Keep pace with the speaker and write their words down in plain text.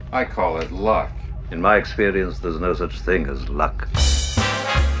I call it luck. In my experience, there's no such thing as luck.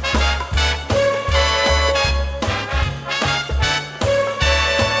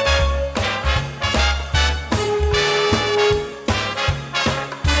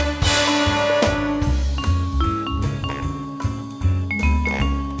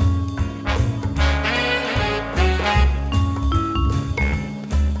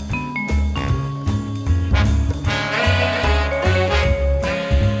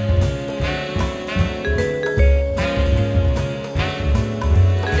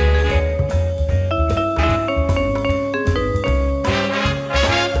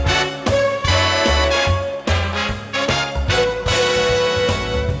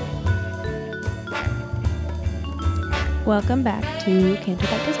 Welcome back to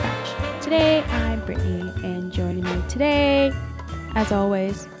Canterbury Dispatch. Today, I'm Brittany, and joining me today, as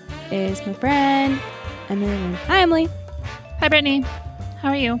always, is my friend, Emily. Hi, Emily. Hi, Brittany. How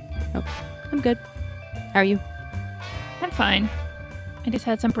are you? Oh, I'm good. How are you? I'm fine. I just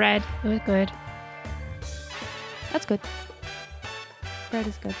had some bread. It was good. That's good. Bread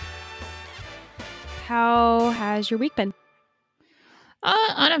is good. How has your week been?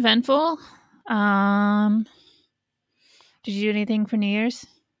 Uneventful. Did you do anything for New Year's?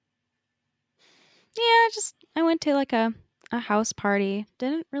 Yeah, I went to like a house party.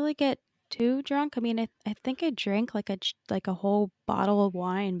 Didn't really get too drunk. I mean, I think I drank like a whole bottle of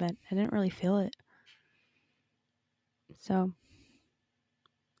wine, but I didn't really feel it. So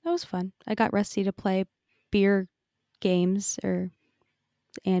that was fun. I got Rusty to play beer games,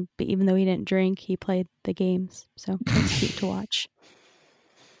 and even though he didn't drink, he played the games. So it's cute to watch.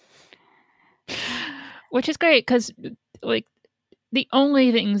 Which is great because, like, the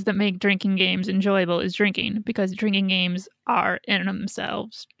only things that make drinking games enjoyable is drinking, because drinking games are in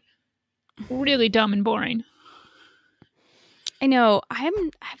themselves really dumb and boring. I know. I've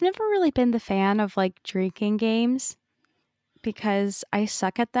never really been the fan of like drinking games because I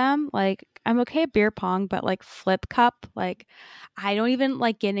suck at them. Like, I'm okay at beer pong, but like flip cup, like I don't even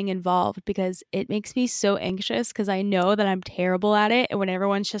like getting involved because it makes me so anxious because I know that I'm terrible at it, and when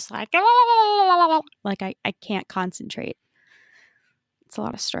everyone's just like I can't concentrate. It's a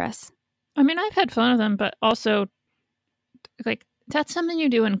lot of stress. I mean, I've had fun with them, but also, like, that's something you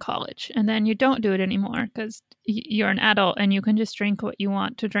do in college, and then you don't do it anymore because you're an adult and you can just drink what you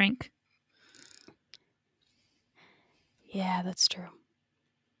want to drink. Yeah, that's true.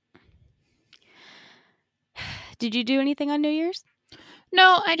 Did you do anything on New Year's?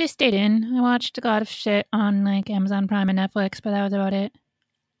 No, I just stayed in. I watched a lot of shit on like Amazon Prime and Netflix, but that was about it.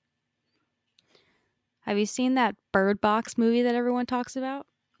 Have you seen that Bird Box movie that everyone talks about?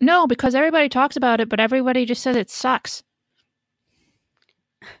 No, because everybody talks about it, but everybody just says it sucks.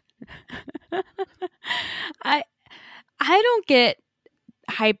 I don't get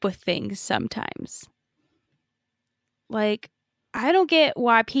hype with things sometimes. Like, I don't get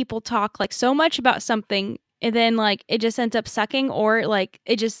why people talk like so much about something and then like it just ends up sucking, or like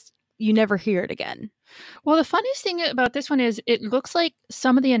you never hear it again. Well, the funniest thing about this one is it looks like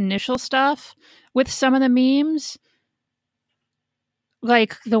some of the initial stuff with some of the memes,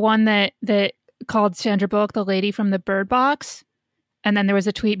 like the one that called Sandra Bullock the lady from the Bird Box. And then there was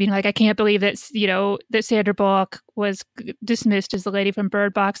a tweet being like, I can't believe that, that Sandra Bullock was dismissed as the lady from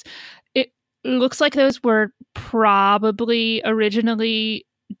Bird Box. It looks like those were probably originally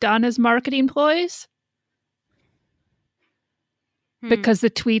done as marketing ploys. Because the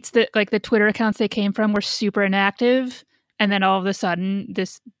tweets that, like, the Twitter accounts they came from were super inactive. And then all of a sudden,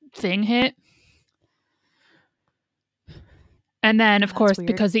 this thing hit. And then, of course,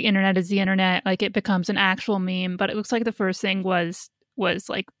 because the internet is the internet, like, it becomes an actual meme. But it looks like the first thing was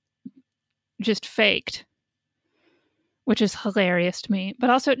like just faked, which is hilarious to me. But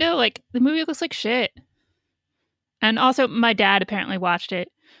also, no, like, the movie looks like shit. And also, my dad apparently watched it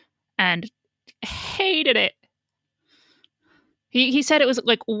and hated it. He said it was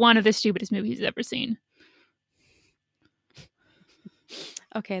like one of the stupidest movies he's ever seen.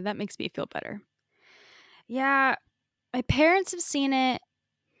 Okay, that makes me feel better. Yeah, my parents have seen it.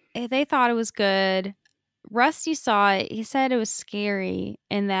 They thought it was good. Rusty saw it. He said it was scary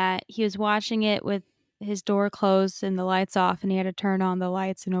and that he was watching it with his door closed and the lights off, and he had to turn on the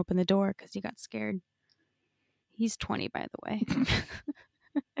lights and open the door because he got scared. He's 20, by the way.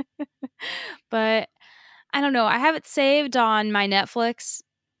 But I don't know. I have it saved on my Netflix,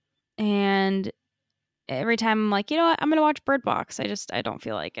 and every time I'm like, you know what, I'm going to watch Bird Box. I don't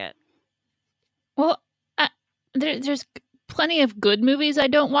feel like it. Well, there's plenty of good movies I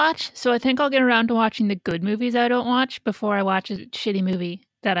don't watch, so I think I'll get around to watching the good movies I don't watch before I watch a shitty movie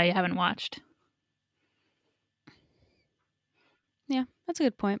that I haven't watched. Yeah, That's a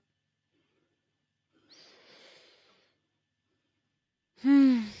good point.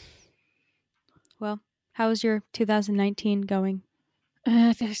 Well, how's your 2019 going?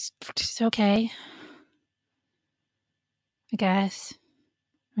 It's okay, I guess.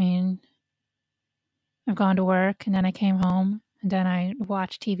 I mean, I've gone to work, and then I came home, and then I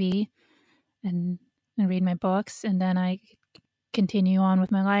watch TV and read my books, and then I continue on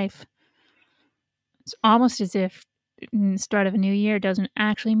with my life. It's almost as if the start of a new year doesn't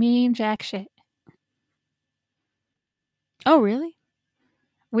actually mean jack shit. Oh, really?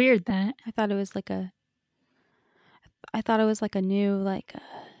 Weird that. I thought it was like a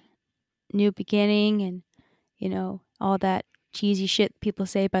new beginning, and you know, all that cheesy shit people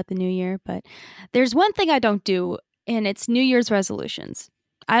say about the new year. But there's one thing I don't do, and it's New Year's resolutions.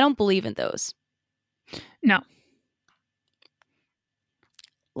 I don't believe in those. No.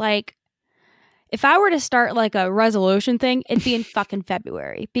 Like, if I were to start like a resolution thing, it'd be in fucking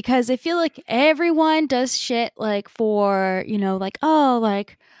February, because I feel like everyone does shit like for, you know, like, oh,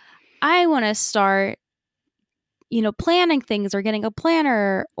 like I want to start, you know, planning things or getting a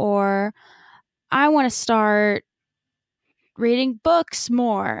planner, or I want to start reading books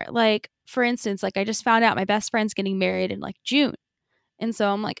more. Like, for instance, like I just found out my best friend's getting married in like June. And so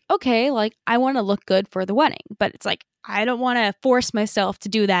I'm like, okay, like I want to look good for the wedding, but it's like, I don't want to force myself to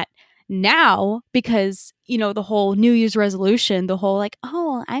do that now, because, you know, the whole New Year's resolution, the whole like,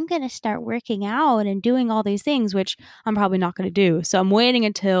 oh, I'm going to start working out and doing all these things, which I'm probably not going to do. So I'm waiting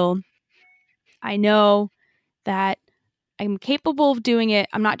until I know that I'm capable of doing it.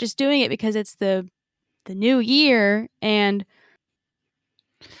 I'm not just doing it because it's the new year. And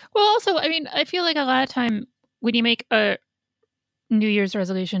well, also, I mean, I feel like a lot of time when you make a New Year's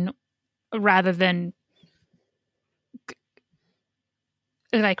resolution, rather than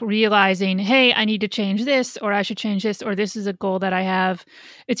like realizing, hey, I need to change this, or I should change this, or this is a goal that I have,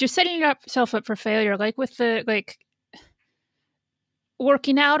 it's just setting yourself up for failure. Like with the like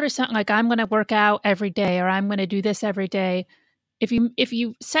working out or something, like I'm going to work out every day, or I'm going to do this every day. If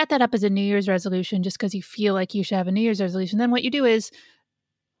you set that up as a New Year's resolution just because you feel like you should have a New Year's resolution, then what you do is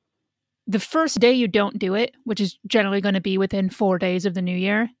the first day you don't do it, which is generally going to be within 4 days of the new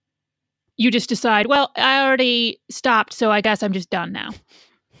year, you just decide, well, I already stopped, so I guess I'm just done now.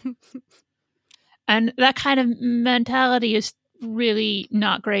 And that kind of mentality is really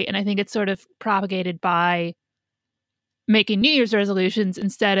not great. And I think it's sort of propagated by making New Year's resolutions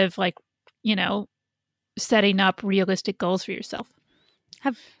instead of like, you know, setting up realistic goals for yourself.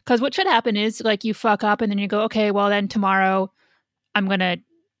 Because what should happen is like you fuck up and then you go, okay, well then tomorrow I'm going to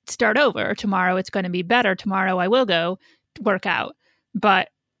start over. Tomorrow it's going to be better. Tomorrow I will go work out. But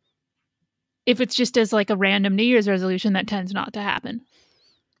if it's just as like a random New Year's resolution, that tends not to happen.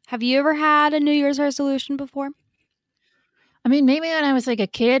 Have you ever had a New Year's resolution before? I mean, maybe when I was like a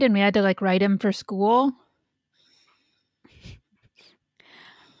kid and we had to like write them for school.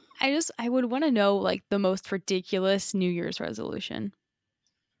 I would want to know like the most ridiculous New Year's resolution.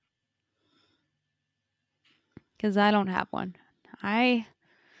 Because I don't have one. I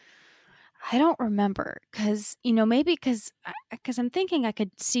don't remember, because, you know, maybe because I'm thinking I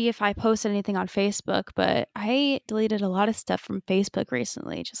could see if I posted anything on Facebook, but I deleted a lot of stuff from Facebook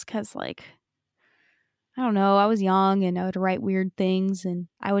recently just because, like, I don't know, I was young and I would write weird things and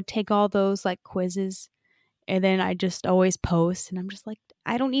I would take all those like quizzes and then I just always post, and I'm just like,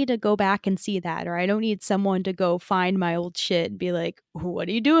 I don't need to go back and see that, or I don't need someone to go find my old shit and be like, what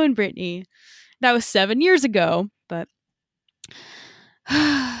are you doing, Brittany? That was 7 years ago. But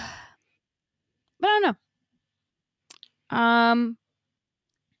but I don't know.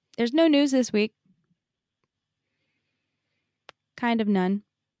 There's no news this week. Kind of none.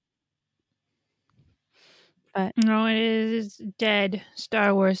 But no, it is dead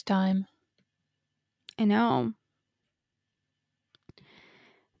Star Wars time. I know.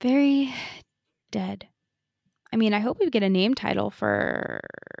 Very dead. I mean, I hope we get a name title for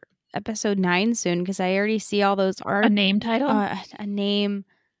episode 9 soon, because I already see all those art. A name title? A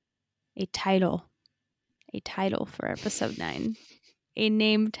title. A title for episode 9. A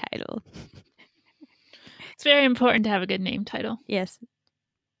name title. It's very important to have a good name title. Yes.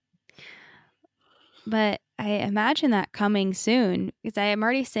 But I imagine that coming soon, because I am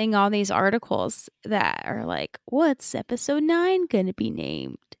already seeing all these articles that are like, what's episode 9 going to be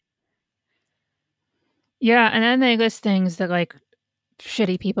named? Yeah, and then they list things that like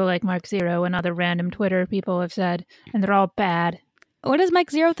shitty people like Mark Zero and other random Twitter people have said, and they're all bad. What does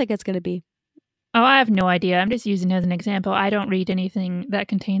Mike Zero think it's going to be? Oh, I have no idea. I'm just using it as an example. I don't read anything that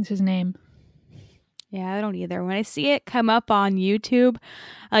contains his name. Yeah, I don't either. When I see it come up on YouTube,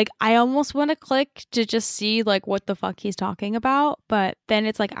 like I almost want to click to just see like what the fuck he's talking about, but then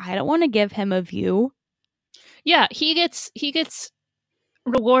it's like I don't want to give him a view. Yeah, he gets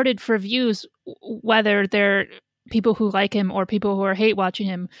rewarded for views, whether they're people who like him or people who are hate watching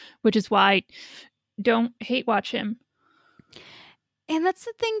him, which is why don't hate watch him. And that's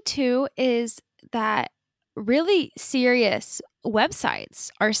the thing too, is that really serious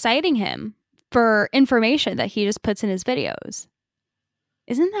websites are citing him for information that he just puts in his videos.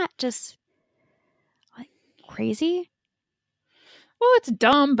 Isn't that just like crazy? Well, it's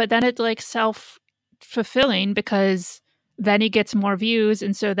dumb, but then it's like self-fulfilling because then he gets more views.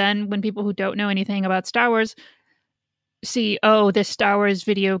 And so then when people who don't know anything about Star Wars see, oh, this Star Wars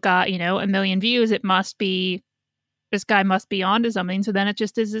video got, 1 million views, it must be, this guy must be onto something. So then it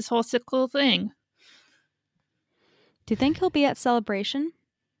just is this whole cyclical thing. Do you think he'll be at Celebration?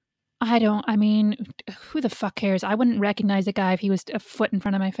 I mean, who the fuck cares? I wouldn't recognize a guy if he was a foot in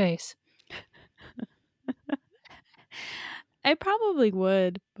front of my face. I probably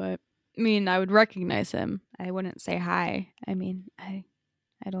would, but I mean, I would recognize him. I wouldn't say hi. I mean, I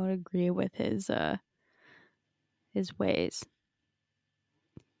don't agree with his ways.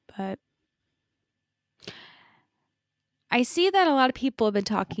 But I see that a lot of people have been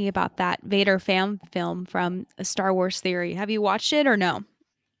talking about that Vader fan film from A Star Wars Theory. Have you watched it or no?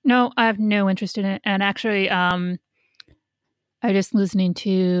 No, I have no interest in it. And actually, I was just listening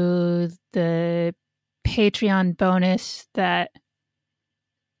to the Patreon bonus that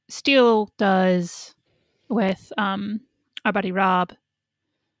Steele does with our buddy Rob.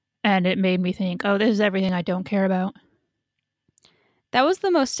 And it made me think, oh, this is everything I don't care about. That was the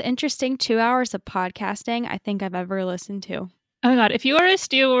most interesting 2 hours of podcasting I think I've ever listened to. Oh my God. If you are a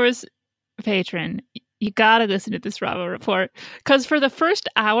Steele Wars patron, you gotta listen to this Bravo report, because for the first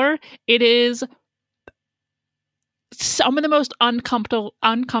hour, it is some of the most uncomfortable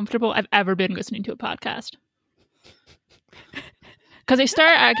I've ever been listening to a podcast. Because they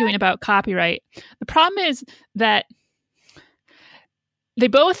start arguing about copyright. The problem is that they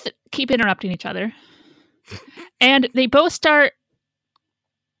both keep interrupting each other, and they both start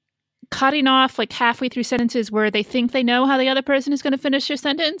cutting off like halfway through sentences where they think they know how the other person is going to finish their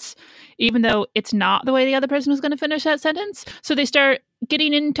sentence, even though it's not the way the other person is going to finish that sentence. So they start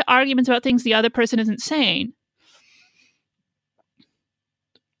getting into arguments about things the other person isn't saying.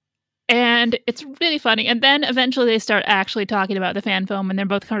 And it's really funny. And then eventually they start actually talking about the fan film, and they're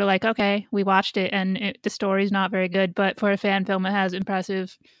both kind of like, okay, we watched it, and the story's not very good, but for a fan film, it has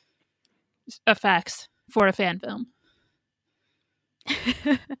impressive effects for a fan film.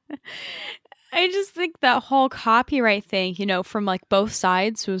 I just think that whole copyright thing, from like both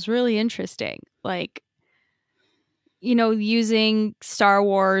sides was really interesting. Like, using Star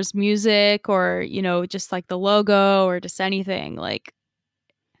Wars music or, just like the logo or just anything. Like,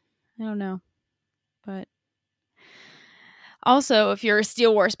 I don't know. But also, if you're a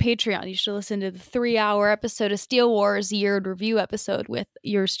Steele Wars Patreon, you should listen to the 3-hour episode of Steele Wars year review episode with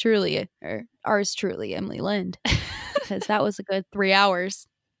ours truly, Emily Lind, because that was a good 3 hours.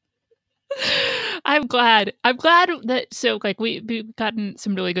 I'm glad that, so like we've gotten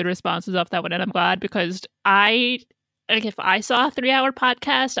some really good responses off that one, and I'm glad, because if I saw a 3-hour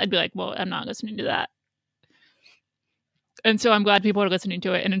podcast, I'd be like, well, I'm not listening to that. And so I'm glad people are listening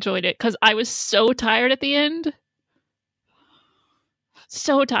to it and enjoyed it, because I was so tired at the end.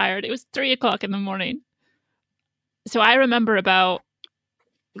 So tired. It was 3:00 in the morning. So I remember about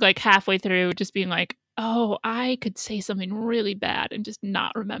like halfway through just being like, oh, I could say something really bad and just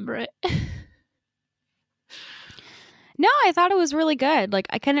not remember it. No, I thought it was really good. Like,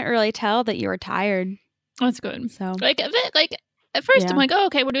 I couldn't really tell that you were tired. That's good. So like at first I'm like, oh,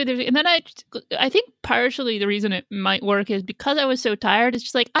 okay, we'll do this. And then I think partially the reason it might work is because I was so tired. It's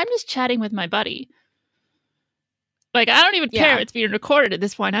just like, I'm just chatting with my buddy. Like, I don't even care if it's being recorded at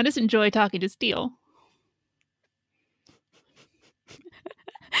this point. I just enjoy talking to Steele.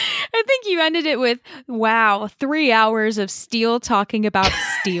 I think you ended it with, wow, 3 hours of Steele talking about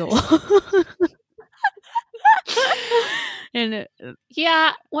Steele. And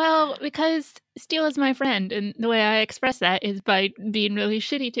yeah, well, because Steele is my friend, and the way I express that is by being really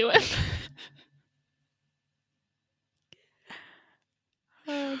shitty to him.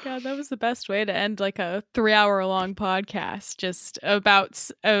 Oh God, that was the best way to end like a 3-hour long podcast, just about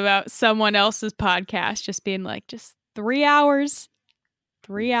someone else's podcast, just being like, just 3 hours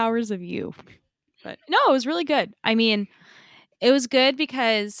of you. But no, it was really good. I mean, it was good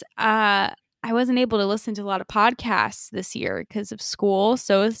because I wasn't able to listen to a lot of podcasts this year because of school.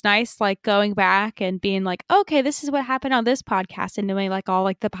 So it's nice like going back and being like, okay, this is what happened on this podcast, and knowing like all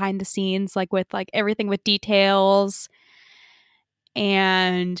like the behind the scenes, like with like everything with details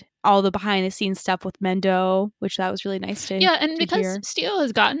and all the behind the scenes stuff with Mendo, which that was really nice to and because hear. Steele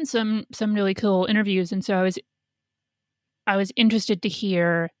has gotten some really cool interviews, and so I was interested to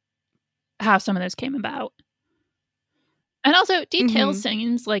hear how some of this came about. And also, Details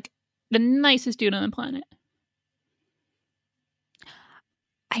seems like the nicest dude on the planet.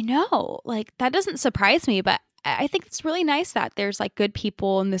 I know, like that doesn't surprise me, but I think it's really nice that there's like good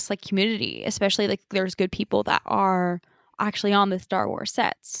people in this like community, especially like there's good people that are actually on the Star Wars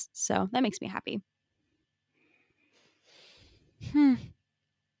sets. So that makes me happy.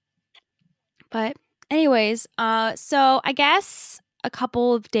 But anyways, so I guess a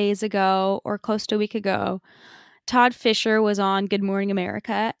couple of days ago or close to a week ago, Todd Fisher was on Good Morning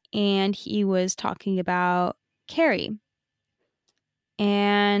America, and he was talking about Carrie.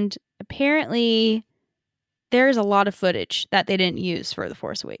 And apparently there's a lot of footage that they didn't use for The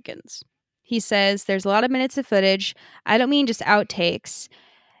Force Awakens. He says there's a lot of minutes of footage. I don't mean just outtakes.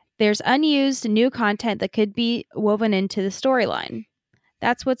 There's unused new content that could be woven into the storyline.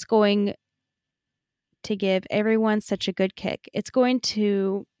 That's what's going to give everyone such a good kick. It's going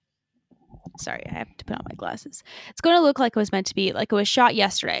to... Sorry, I have to put on my glasses. It's going to look like it was meant to be, like it was shot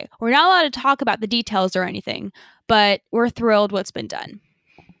yesterday. We're not allowed to talk about the details or anything, but we're thrilled what's been done.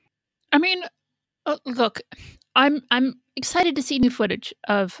 I mean, look, I'm excited to see new footage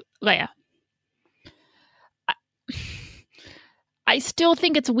of Leia. I still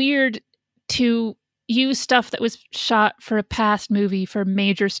think it's weird to use stuff that was shot for a past movie for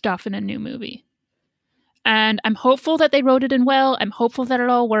major stuff in a new movie. And I'm hopeful that they wrote it in well. I'm hopeful that it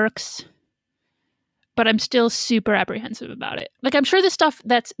all works. But I'm still super apprehensive about it. Like, I'm sure the stuff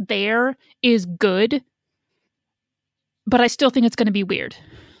that's there is good, but I still think it's going to be weird.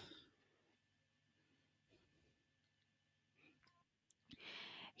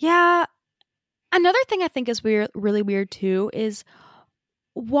 Yeah. Another thing I think is weird, really weird too, is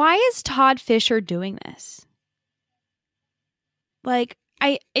why is Todd Fisher doing this? Like,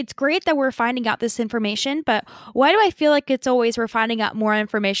 it's great that we're finding out this information, but why do I feel like it's always we're finding out more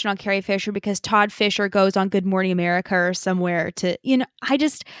information on Carrie Fisher because Todd Fisher goes on Good Morning America or somewhere to,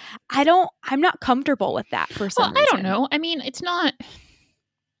 I'm not comfortable with that for some reason. I don't know. I mean, it's not...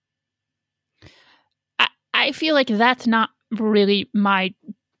 I feel like that's not really my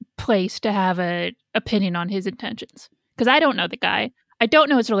place to have an opinion on his intentions. Because I don't know the guy. I don't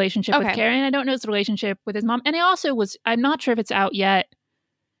know his relationship with Carrie, and I don't know his relationship with his mom. And I'm not sure if it's out yet.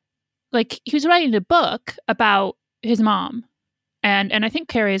 Like, he was writing a book about his mom and I think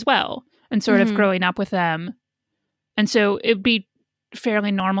Carrie as well, and sort of growing up with them. And so it'd be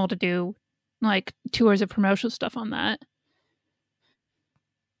fairly normal to do like tours of promotional stuff on that.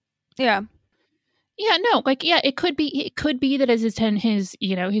 Yeah. Yeah, no, like, yeah, it could be that his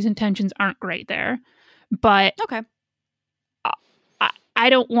intentions aren't great there. But okay. I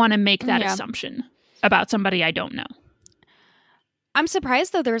don't want to make that assumption about somebody I don't know. I'm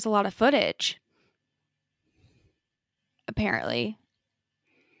surprised, though, there's a lot of footage. Apparently.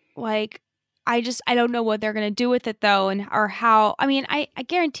 Like, I don't know what they're going to do with it, though, or how. I mean, I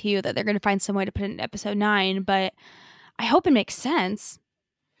guarantee you that they're going to find some way to put it in episode 9, but I hope it makes sense.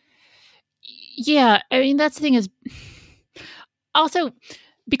 Yeah, I mean, that's the thing is... Also,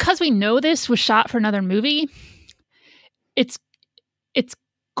 because we know this was shot for another movie, it's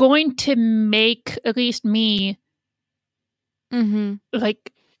going to make, at least me...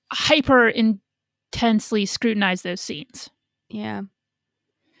 like hyper intensely scrutinize those scenes. Yeah.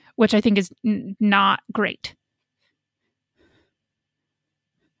 Which I think is not great.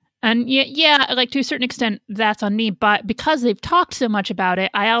 And yeah, like to a certain extent that's on me, but because they've talked so much about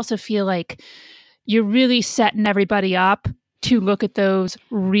it, I also feel like you're really setting everybody up to look at those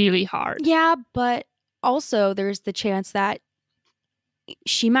really hard. Yeah, but also there's the chance that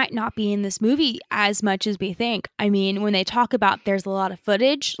she might not be in this movie as much as we think. I mean, when they talk about there's a lot of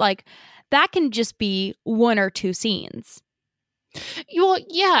footage, like that can just be 1 or 2 scenes. Well,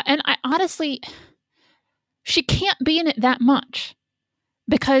 yeah, and I honestly, she can't be in it that much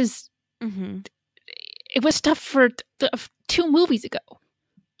because it was stuff for 2 movies ago.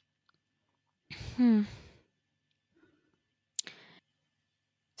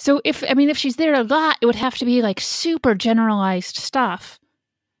 So if she's there a lot, it would have to be like super generalized stuff,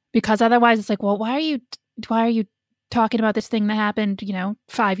 because otherwise it's like, well, why are you talking about this thing that happened,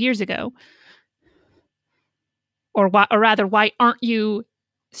 5 years ago? Or rather, why aren't you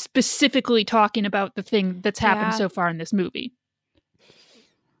specifically talking about the thing that's happened so far in this movie?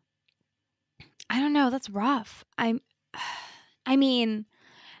 I don't know. That's rough. I mean,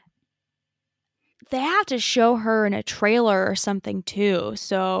 they have to show her in a trailer or something too.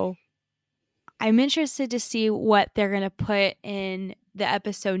 So I'm interested to see what they're going to put in the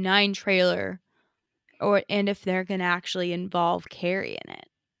episode 9 trailer, and if they're going to actually involve Carrie in it.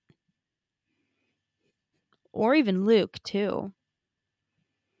 Or even Luke too.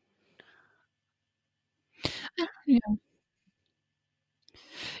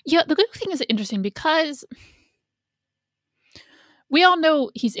 Yeah, the Luke thing is interesting because we all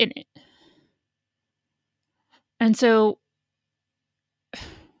know he's in it. And so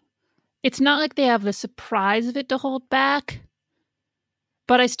it's not like they have the surprise of it to hold back.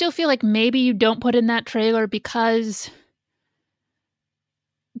 But I still feel like maybe you don't put in that trailer because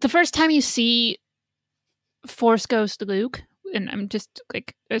the first time you see Force Ghost Luke, and I'm just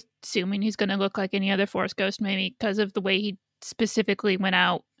like assuming he's going to look like any other Force Ghost, maybe because of the way he specifically went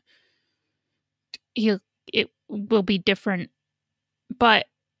out, it will be different. But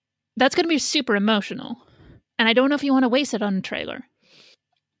that's going to be super emotional, and I don't know if you want to waste it on a trailer,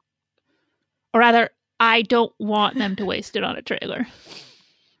 or rather, I don't want them to waste it on a trailer.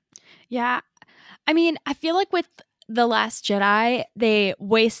 Yeah, I mean, I feel like with The Last Jedi, they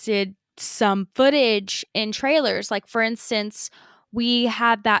wasted some footage in trailers. Like, for instance, we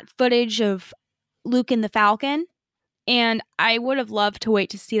had that footage of Luke and the Falcon, and I would have loved to wait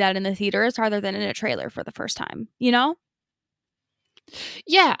to see that in the theaters rather than in a trailer for the first time, you know?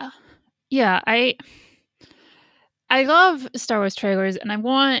 Yeah. I love Star Wars trailers, and I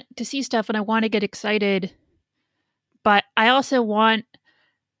want to see stuff, and I want to get excited, but I also want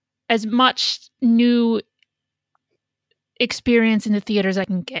as much new experience in the theaters I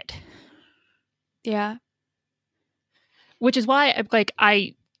can get. Yeah. Which is why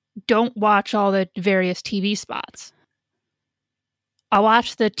I don't watch all the various TV spots. I'll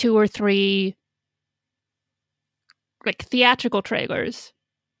watch the 2 or 3 like theatrical trailers.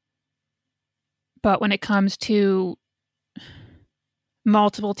 But when it comes to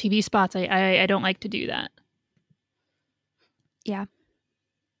multiple TV spots, I don't like to do that. Yeah.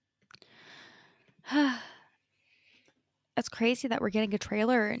 That's crazy that we're getting a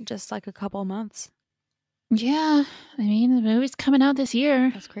trailer in just like a couple months. Yeah, I mean, the movie's coming out this year.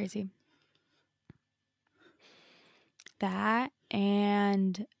 That's crazy. That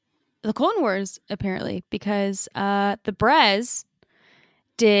and the Clone Wars, apparently, because the Brez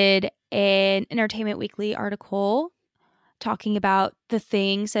did an Entertainment Weekly article talking about the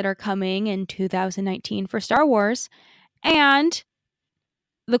things that are coming in 2019 for Star Wars, and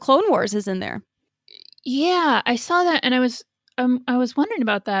the Clone Wars is in there. Yeah, I saw that, and I was wondering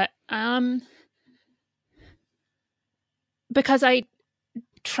about that. Because I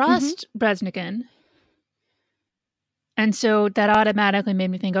trust Breznican, and so that automatically made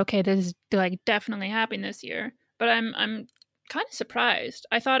me think, okay, this is like definitely happening this year. But I'm kind of surprised.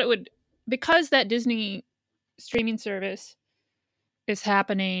 I thought it would, because that Disney streaming service is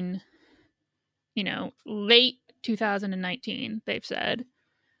happening, late 2019. They've said.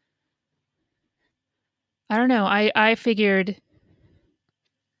 I don't know. I figured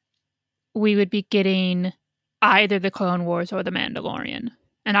we would be getting either the Clone Wars or the Mandalorian.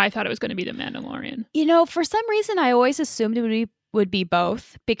 And I thought it was going to be the Mandalorian. For some reason, I always assumed it would be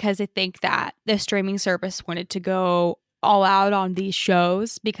both, because I think that the streaming service wanted to go all out on these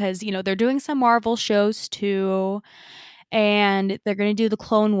shows because, they're doing some Marvel shows too, and they're going to do the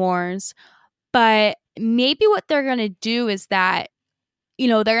Clone Wars. But maybe what they're going to do is that,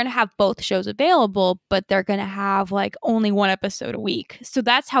 they're going to have both shows available, but they're going to have like only one episode a week. So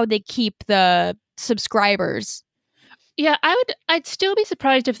that's how they keep the subscribers. Yeah, I'd still be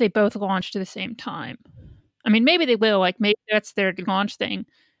surprised if they both launched at the same time. I mean, maybe they will, like maybe that's their launch thing.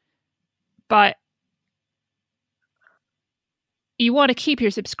 But you want to keep your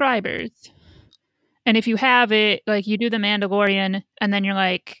subscribers. And if you have it, like you do the Mandalorian and then you're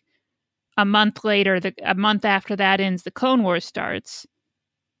like a month later, a month after that ends, the Clone Wars starts,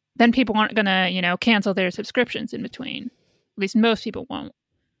 then people aren't going to, cancel their subscriptions in between. At least most people won't.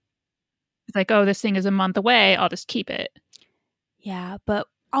 It's like, oh, this thing is a month away, I'll just keep it. Yeah, but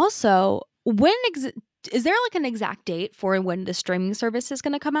also, is there like an exact date for when the streaming service is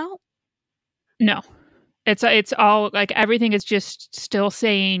going to come out? No. It's all like everything is just still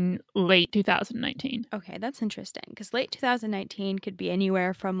saying late 2019. Okay, that's interesting because late 2019 could be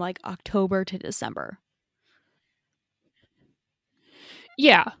anywhere from like October to December.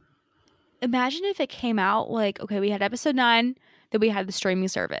 Yeah. Imagine if it came out like, okay, we had episode 9, then we had the streaming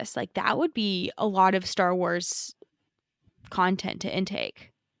service. Like that would be a lot of Star Wars content to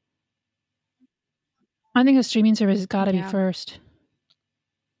intake. I think the streaming service has got to be first.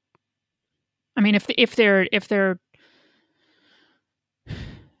 I mean, if they're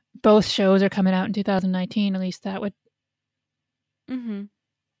both shows are coming out in 2019, at least that would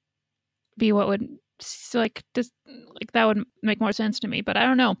be what would that would make more sense to me. But I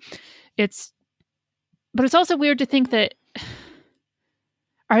don't know. It's also weird to think that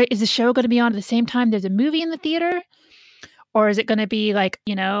is the show going to be on at the same time there's a movie in the theater, or is it going to be like,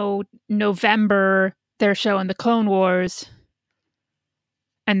 you know, November they're showing the Clone Wars,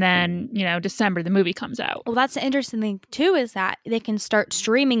 and then, you know, December the movie comes out. Well, that's the interesting thing too, is that they can start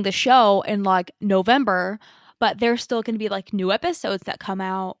streaming the show in like November, but there's still going to be like new episodes that come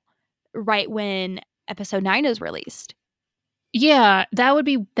out right when episode 9 is released. Yeah, that would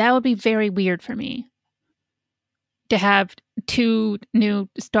be very weird for me to have 2 new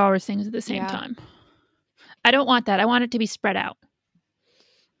Star Wars things at the same time. I don't want that. I want it to be spread out.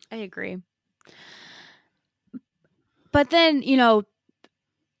 I agree. But then, you know,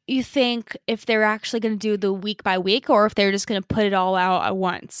 you think if they're actually going to do the week by week, or if they're just going to put it all out at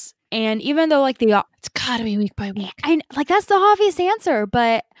once. And even though like it's got to be week by week. That's the obvious answer,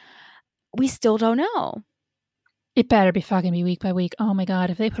 but we still don't know. It better be fucking be week by week. Oh my God,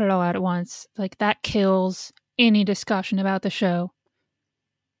 if they put it all out at once, like that kills any discussion about the show.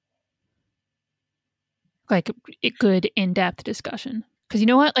 Like a good in-depth discussion. Because you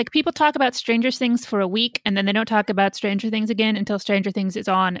know what? Like, people talk about Stranger Things for a week, and then they don't talk about Stranger Things again until Stranger Things is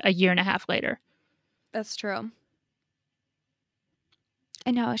on a year and a half later. That's true.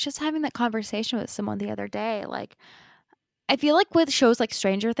 I know. I was just having that conversation with someone the other day. Like, I feel like with shows like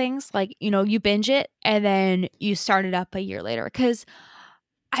Stranger Things, like, you know, you binge it and then you start it up a year later. Because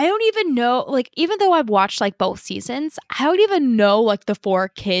I don't even know, like, even though I've watched like both seasons, I don't even know like the 4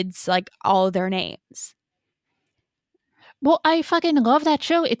 kids, like all of their names. Well, I fucking love that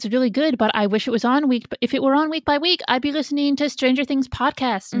show. It's really good, but I wish it was on week. But if it were on week by week, I'd be listening to Stranger Things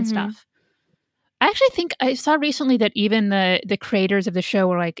podcasts and stuff. I actually think I saw recently that even the creators of the show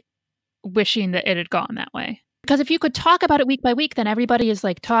were like wishing that it had gone that way. Because if you could talk about it week by week, then everybody is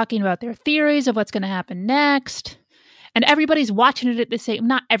like talking about their theories of what's going to happen next. And everybody's watching it at the same,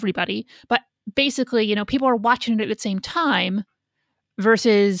 not everybody, but basically, you know, people are watching it at the same time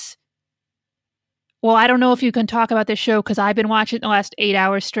versus, well, I don't know if you can talk about this show because I've been watching it the last 8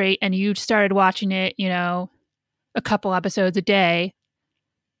 hours straight and you started watching it, you know, a couple episodes a day.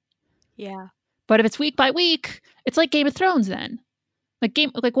 Yeah. But if it's week by week, it's like Game of Thrones then. Like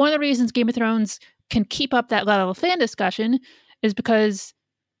one of the reasons Game of Thrones can keep up that level of fan discussion is because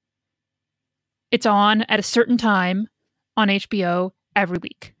it's on at a certain time on HBO every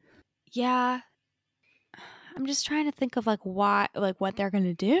week. Yeah. I'm just trying to think of like what they're going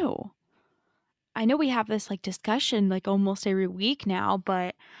to do. I know we have this like discussion like almost every week now,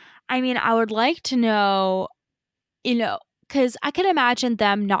 but I mean, I would like to know, you know, because I can imagine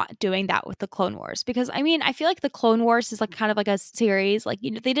them not doing that with the Clone Wars. Because I mean, I feel like the Clone Wars is like kind of like a series. Like,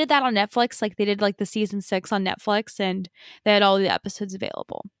 you know, they did that on Netflix. Like they did like the season 6 on Netflix, and they had all the episodes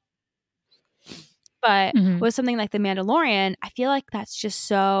available. But with something like The Mandalorian, I feel like that's just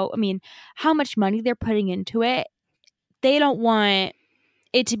so, I mean, how much money they're putting into it. They don't want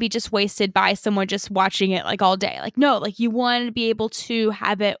it to be just wasted by someone just watching it like all day. Like, no, like you want to be able to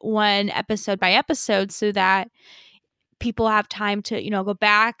have it one episode by episode so that people have time to, you know, go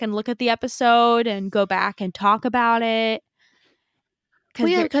back and look at the episode and go back and talk about it.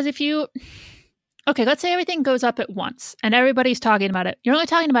 Because if you, okay, let's say everything goes up at once and everybody's talking about it. You're only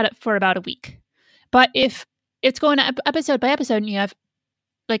talking about it for about a week. But if it's going episode by episode and you have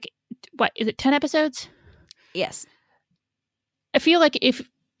like, what, is it 10 episodes? Yes. I feel like if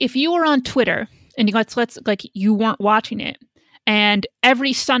you were on Twitter and let's like you weren't watching it, and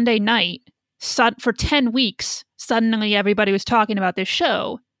every Sunday night for 10 weeks suddenly everybody was talking about this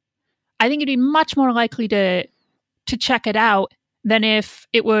show, I think you'd be much more likely to check it out than if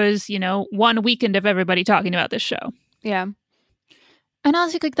it was, you know, one weekend of everybody talking about this show. Yeah. And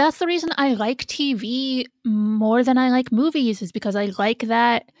honestly, like that's the reason I like TV more than I like movies, is because I like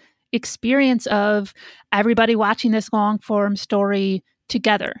that experience of everybody watching this long form story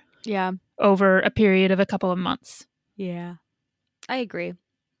together. Yeah. Over a period of a couple of months. Yeah. I agree.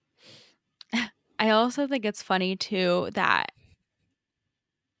 I also think it's funny too that,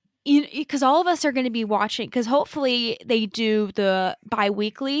 because all of us are going to be watching, because hopefully they do the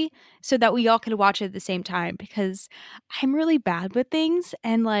bi-weekly so that we all can watch it at the same time, because I'm really bad with things.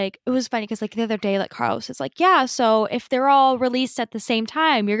 And like, it was funny because like the other day, like Carlos is like, yeah, so if they're all released at the same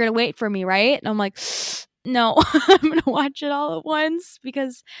time, you're going to wait for me, right? And I'm like, no, I'm going to watch it all at once,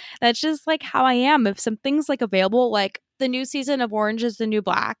 because that's just like how I am. If something's like available, like the new season of Orange is the New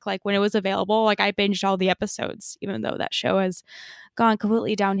Black, like when it was available, like I binged all the episodes, even though that show has gone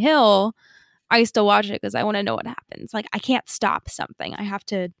completely downhill. I still watch it because I want to know what happens. Like, I can't stop something. I have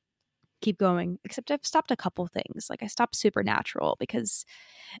to keep going. Except I've stopped a couple things. Like, I stopped Supernatural because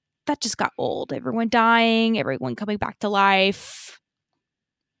that just got old. Everyone dying, everyone coming back to life.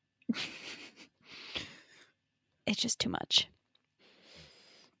 It's just too much.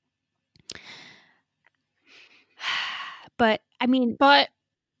 But I mean, like,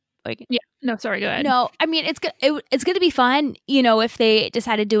 yeah, no, sorry, go ahead. No, I mean, it's going to be fun, you know, if they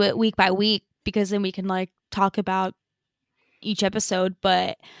decide to do it week by week, because then we can like talk about each episode.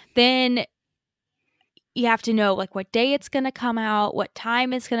 But then you have to know like what day it's going to come out, what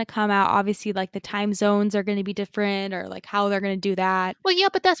time it's going to come out. Obviously, like the time zones are going to be different, or like how they're going to do that. Well, yeah,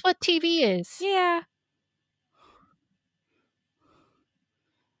 but that's what TV is. Yeah.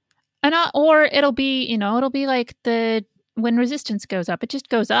 And or it'll be, you know, it'll be like when Resistance goes up, it just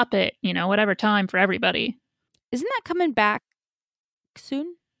goes up at, you know, whatever time for everybody. Isn't that coming back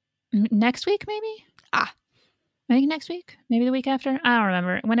soon? Next week, maybe? I think next week, maybe the week after. I don't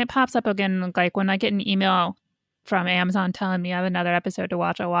remember. When it pops up again, like when I get an email from Amazon telling me I have another episode to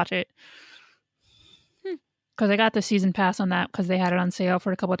watch, I'll watch it. Because I got the season pass on that because they had it on sale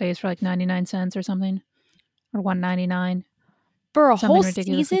for a couple of days for like 99 cents or something. Or $1.99. For a something whole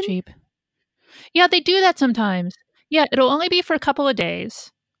ridiculously season? Cheap. Yeah, they do that sometimes. Yeah, it'll only be for a couple of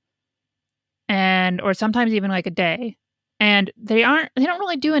days. Or sometimes even like a day. And they don't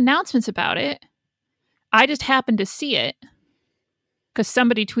really do announcements about it. I just happened to see it because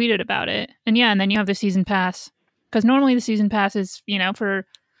somebody tweeted about it. And yeah, and then you have the season pass. Because normally the season pass is, you know,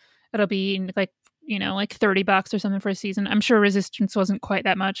 it'll be like, you know, like $30 or something for a season. I'm sure Resistance wasn't quite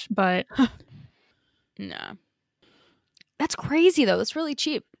that much, but no. That's crazy though. It's really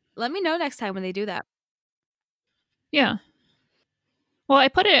cheap. Let me know next time when they do that. Yeah. Well, I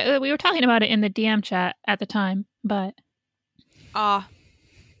put it, we were talking about it in the DM chat at the time, but.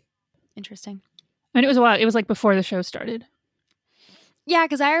 Interesting. And it was a while. It was like before the show started. Yeah,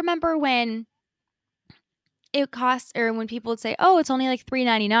 because I remember when it cost, or when people would say, "Oh, it's only like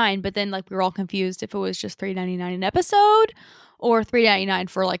 $3.99," but then like we were all confused if it was just $3.99 an episode or $3.99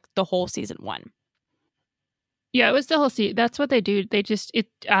 for like the whole season 1. Yeah, it was the whole season. That's what they do. They just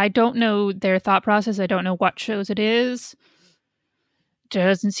I don't know their thought process. I don't know what shows it is.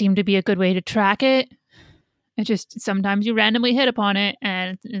 Doesn't seem to be a good way to track it. It just sometimes you randomly hit upon it,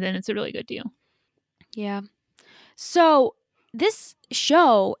 and then it's a really good deal. Yeah. So this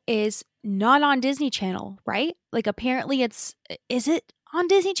show is not on Disney Channel, right? Like apparently is it on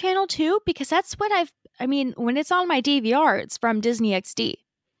Disney Channel too? Because that's what when it's on my DVR, it's from Disney XD,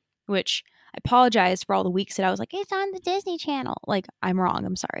 which I apologize for all the weeks that I was like, it's on the Disney Channel. Like, I'm wrong.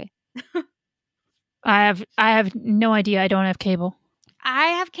 I'm sorry. I have no idea. I don't have cable. I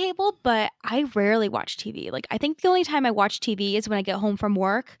have cable, but I rarely watch TV. Like, I think the only time I watch TV is when I get home from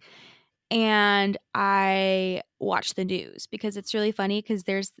work and I watch the news, because it's really funny because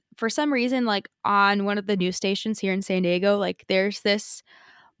there's, for some reason, like on one of the news stations here in San Diego, like there's this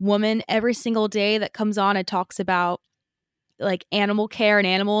woman every single day that comes on and talks about like animal care and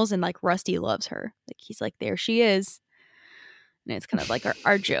animals, and like Rusty loves her. Like he's like, there she is. And it's kind of like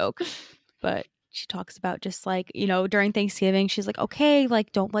our joke. But she talks about just like, you know, during Thanksgiving, she's like, okay,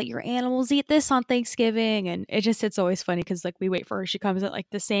 like don't let your animals eat this on Thanksgiving. And it's always funny because like we wait for her. She comes at like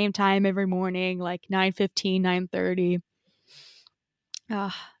the same time every morning, like 9:15, 9:30.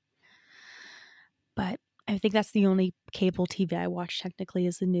 But I think that's the only cable TV I watch technically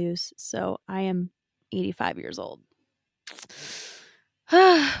is the news. So I am 85 years old.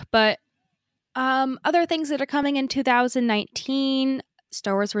 But other things that are coming in 2019: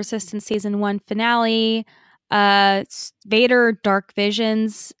 Star Wars Resistance Season 1 finale, Vader Dark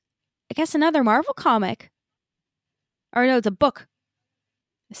Visions, I guess another Marvel comic. Or no, it's a book.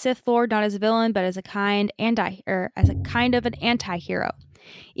 Sith Lord, not as a villain, but as a kind of an anti-hero.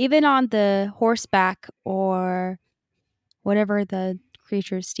 Even on the horseback or whatever the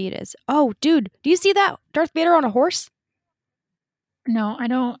creature's steed is. Oh, dude, do you see that? Darth Vader on a horse? No, I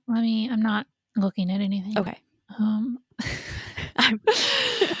don't. I'm not looking at anything. Okay. I'm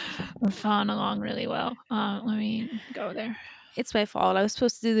following along really well. Let me go there. It's my fault. I was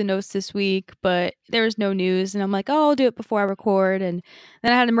supposed to do the notes this week, but there was no news, and I'm like, oh, I'll do it before I record. And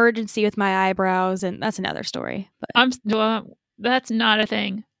then I had an emergency with my eyebrows, and that's another story. But that's not a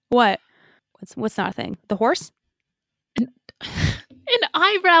thing. What? What's not a thing? The horse? An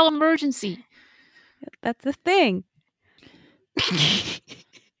eyebrow emergency. That's the thing.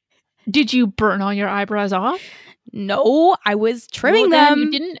 Did you burn all your eyebrows off? No, I was trimming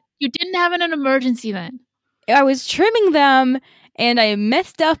them. You didn't have an emergency then. I was trimming them and I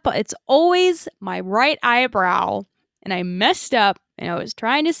messed up. It's always my right eyebrow, and I messed up and I was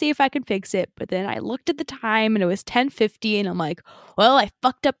trying to see if I could fix it, but then I looked at the time and it was 10:50, and I'm like, well, I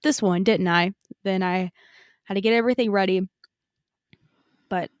fucked up this one, didn't I? Then I had to get everything ready.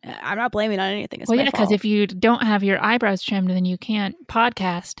 But I'm not blaming it on anything. It's well, my yeah, because fault. if you don't have your eyebrows trimmed, then you can't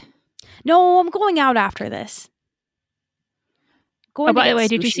podcast. No, I'm going out after this. By the way,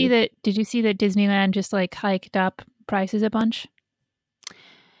 did you see that Disneyland just like hiked up prices a bunch?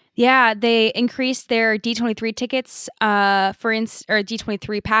 Yeah, they increased their D23 tickets, or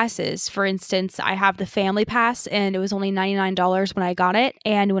D23 passes. For instance, I have the family pass, and it was only $99 when I got it,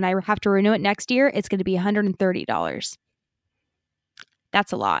 and when I have to renew it next year, it's going to be $130.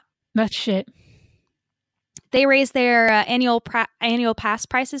 That's a lot. That's shit. They raised their annual pass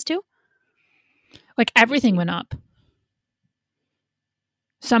prices too. Like everything went up.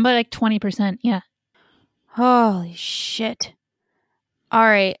 Some by like 20%. Yeah. Holy shit. All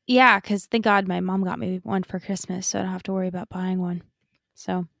right. Yeah, because thank God my mom got me one for Christmas, so I don't have to worry about buying one.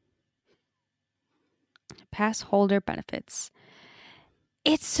 So, pass holder benefits.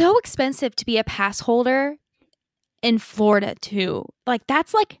 It's so expensive to be a pass holder in Florida, too. Like,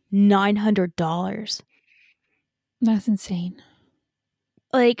 that's like $900. That's insane.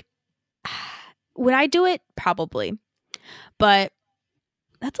 Like, would I do it? Probably. But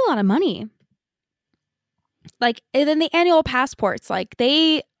that's a lot of money. Like, and then the annual passports, like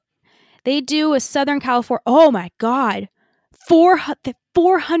they do a Southern California. Oh my God,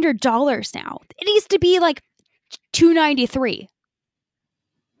 $400 now. It needs to be like $293.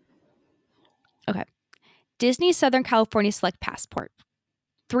 Okay, Disney Southern California Select Passport,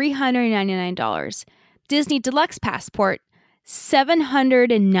 $399. Disney Deluxe Passport,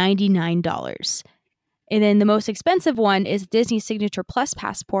 $799. And then the most expensive one is Disney Signature Plus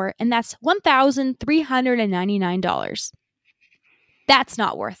Passport, and that's $1,399. That's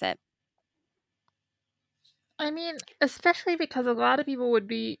not worth it. I mean, especially because a lot of people would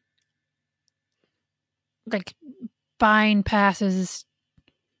be like buying passes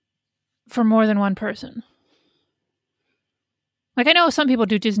for more than one person. Like, I know some people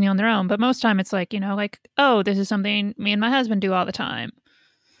do Disney on their own, but most time it's like, like, oh, this is something me and my husband do all the time.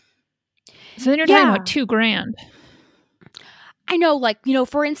 So then you're talking about $2,000. I know, like,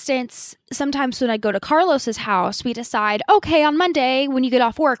 for instance, sometimes when I go to Carlos's house, we decide, okay, on Monday, when you get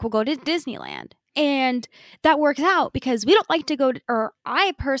off work, we'll go to Disneyland. And that works out because we don't like to go or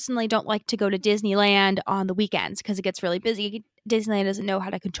I personally don't like to go to Disneyland on the weekends because it gets really busy. Disneyland doesn't know how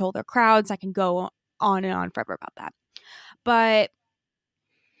to control their crowds. I can go on and on forever about that. But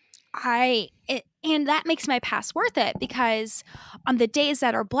and that makes my pass worth it because on the days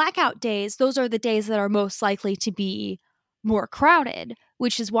that are blackout days, those are the days that are most likely to be more crowded,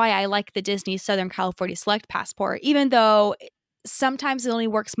 which is why I like the Disney Southern California Select Passport, even though sometimes it only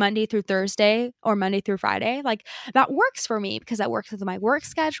works Monday through Thursday or Monday through Friday. Like, that works for me because that works with my work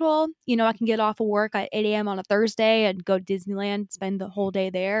schedule. I can get off of work at 8 a.m. on a Thursday and go to Disneyland, spend the whole day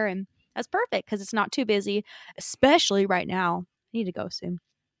there. And that's perfect because it's not too busy, especially right now. I need to go soon.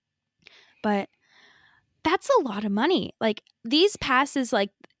 But that's a lot of money. Like, these passes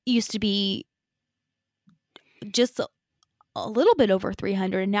used to be just a little bit over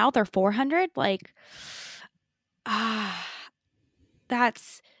 300 and now they're 400. Like,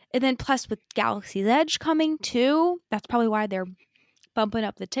 that's, and then plus with Galaxy's Edge coming too, that's probably why they're bumping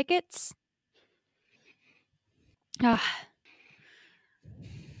up the tickets.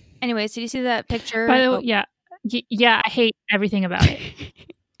 Anyways, did you see that picture? By the way, yeah, I hate everything about it.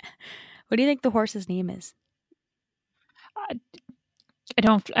 What do you think the horse's name is? I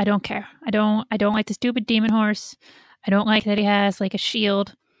don't care. I don't like the stupid demon horse. I don't like that he has like a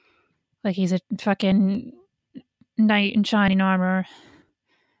shield, like he's a fucking knight in shining armor.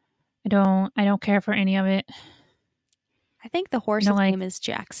 I don't care for any of it. I think the horse's name is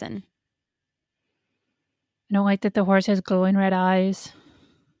Jackson. I don't like that the horse has glowing red eyes.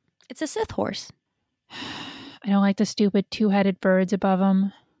 It's a Sith horse. I don't like the stupid two-headed birds above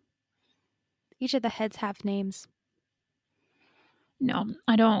him. Each of the heads have names. No,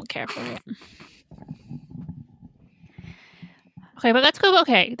 I don't care for it. Okay, but let's go.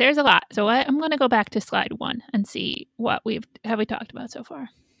 Okay, there's a lot. So I'm going to go back to slide 1 and see what we talked about so far.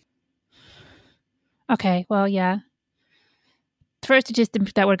 Okay, well, yeah. First, it's just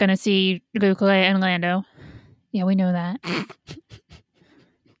that we're going to see Luke, Leia, and Lando. Yeah, we know that.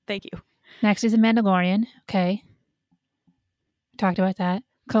 Thank you. Next is The Mandalorian. Okay. Talked about that.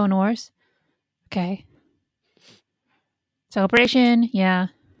 Clone Wars. Okay. Celebration. Yeah.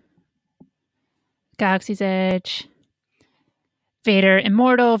 Galaxy's Edge. Vader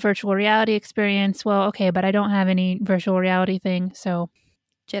Immortal. Virtual reality experience. Well, okay, but I don't have any virtual reality thing, so.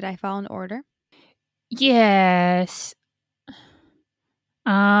 Jedi Fallen Order. Yes.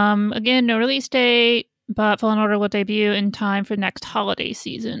 Again, no release date, but Fallen Order will debut in time for next holiday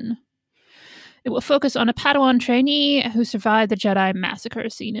season. It will focus on a Padawan trainee who survived the Jedi massacre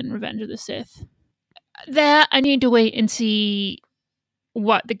scene in Revenge of the Sith. That I need to wait and see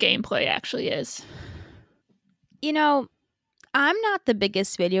what the gameplay actually is. You know, I'm not the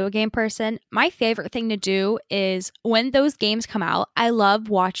biggest video game person. My favorite thing to do is when those games come out, I love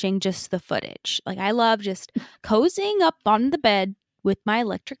watching just the footage. Like, I love just cozying up on the bed with my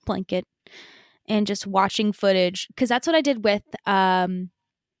electric blanket and just watching footage. Because that's what I did with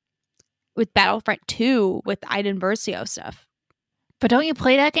Battlefront 2 with Iden Versio stuff. But don't you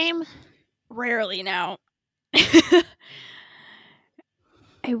play that game? Rarely now.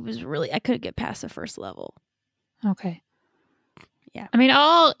 I couldn't get past the first level. Okay. Yeah. I mean,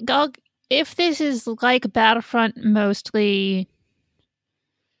 I'll if this is like Battlefront mostly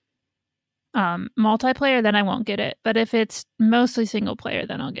multiplayer, then I won't get it. But if it's mostly single player,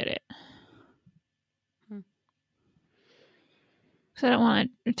 then I'll get it. Because I don't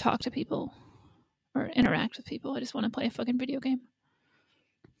want to talk to people or interact with people. I just want to play a fucking video game.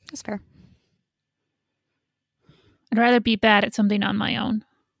 That's fair. I'd rather be bad at something on my own.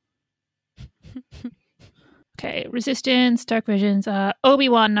 Okay, Resistance, Dark Visions,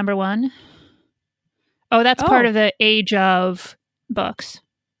 Obi-Wan #1. Oh, that's part of the Age of books.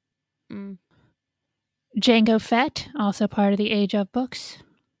 Jango Fett, also part of the Age of books.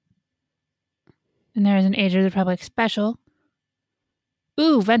 And there's an Age of the Republic special.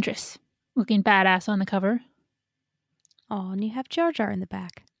 Ooh, Ventress, looking badass on the cover. Oh, and you have Jar Jar in the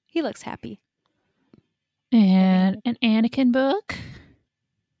back. He looks happy. And an Anakin book.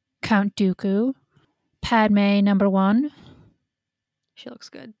 Count Dooku. Padme #1. She looks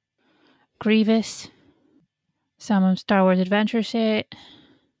good. Grievous. Some Star Wars Adventure set.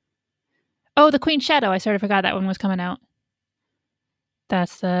 Oh, the Queen's Shadow. I sort of forgot that one was coming out.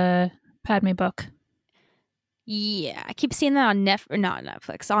 That's the Padme book. Yeah, I keep seeing that on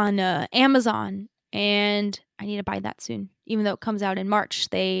Netflix, on Amazon, and I need to buy that soon. Even though it comes out in March,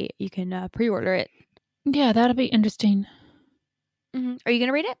 you can pre-order it. Yeah, that'll be interesting. Mm-hmm. Are you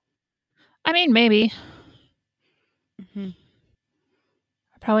gonna read it? I mean, maybe. Mm-hmm.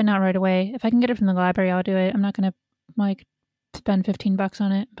 Probably not right away. If I can get it from the library, I'll do it. I'm not gonna spend $15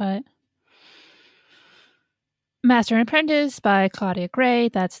 on it, but Master and Apprentice by Claudia Gray.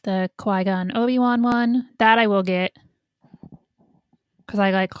 That's the Qui-Gon Obi-Wan one. That I will get because I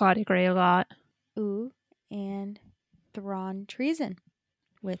like Claudia Gray a lot. Ooh, and Thrawn Treason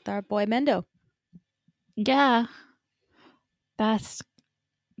with our boy Mendo. Yeah, that's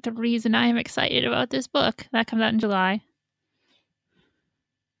the reason I am excited about this book. That comes out in July.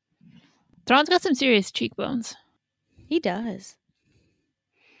 Thrawn's got some serious cheekbones. He does.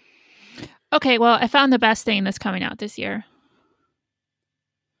 Okay, well, I found the best thing that's coming out this year.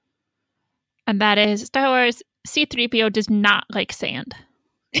 And that is Star Wars C-3PO does not like sand.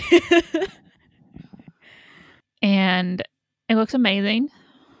 And it looks amazing.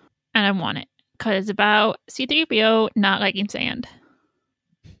 And I want it. Because it's about C-3PO not liking sand.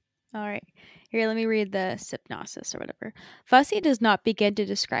 All right. Here, let me read the synopsis or whatever. Fussy does not begin to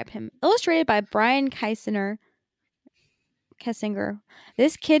describe him. Illustrated by Brian Kessinger.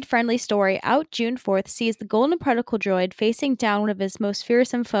 This kid-friendly story, out June 4th, sees the Golden Particle droid facing down one of his most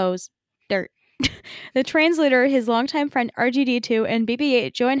fearsome foes, Dirt. The translator, his longtime friend RGD2, and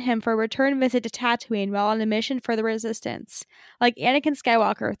BB-8 join him for a return visit to Tatooine while on a mission for the Resistance. Like Anakin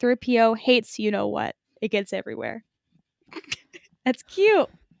Skywalker, 3PO hates you-know-what. It gets everywhere. That's cute.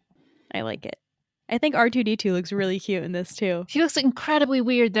 I like it. I think R2-D2 looks really cute in this, too. He looks incredibly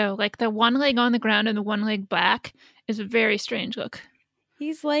weird, though. Like, the one leg on the ground and the one leg back is a very strange look.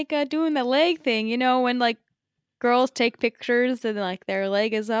 He's, like, doing the leg thing. You know, when, like, girls take pictures and, like, their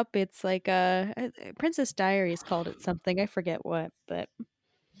leg is up. It's, like, Princess Diaries called it something. I forget what, but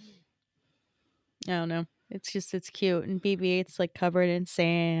I don't know. It's cute. And BB-8's, like, covered in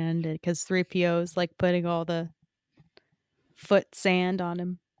sand because 3PO's, like, putting all the foot sand on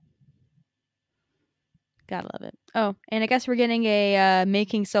him. Gotta love it. Oh, and I guess we're getting a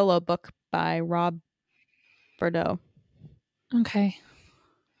Making Solo book by Rob Bordeaux. Okay.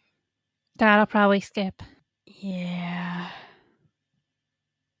 That I'll probably skip. Yeah.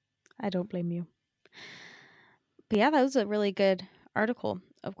 I don't blame you. But yeah, that was a really good article.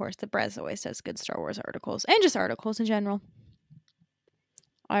 Of course, the Brez always does good Star Wars articles. And just articles in general.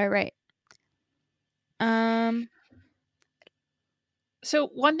 All right. So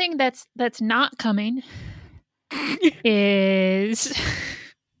one thing that's not coming is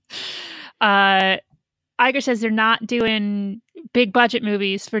Iger says they're not doing big budget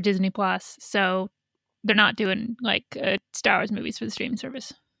movies for Disney Plus. So they're not doing like Star Wars movies for the streaming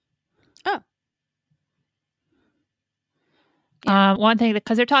service. Oh. Yeah. One thing,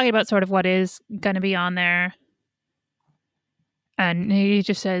 because they're talking about sort of what is going to be on there, and he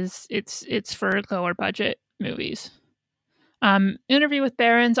just says it's for lower budget movies. Interview with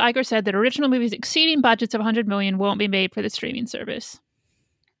Barron's, Iger said that original movies exceeding budgets of 100 million won't be made for the streaming service.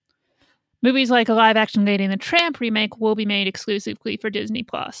 Movies like a live-action Lady and the Tramp remake will be made exclusively for Disney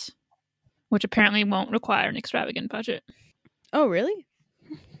Plus, which apparently won't require an extravagant budget. Oh, really?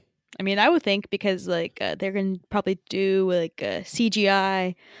 I mean, I would think because like they're gonna probably do like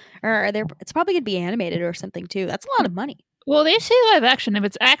CGI, or it's probably gonna be animated or something too. That's a lot of money. Well, they say live action. If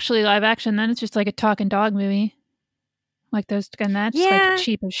it's actually live action, then it's just like a talking dog movie. Like those, and that's like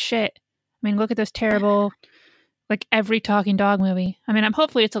cheap as shit. I mean, look at those terrible, like every talking dog movie. I mean,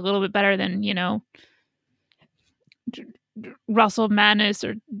 hopefully it's a little bit better than, you know, Russell Madness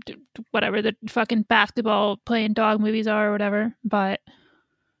or whatever the fucking basketball playing dog movies are or whatever. But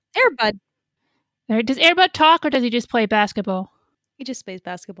Air Bud. Does Air Bud talk or does he just play basketball? He just plays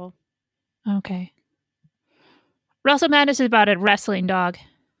basketball. Okay. Russell Madness is about a wrestling dog.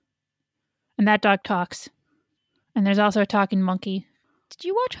 And that dog talks. And there's also a talking monkey. Did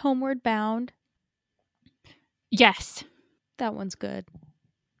you watch Homeward Bound? Yes. That one's good.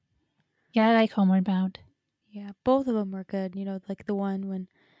 Yeah, I like Homeward Bound. Yeah, both of them were good. You know, like the one when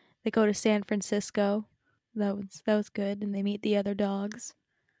they go to San Francisco. That was good. And they meet the other dogs.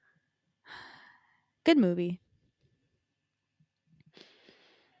 Good movie.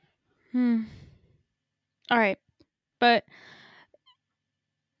 All right. But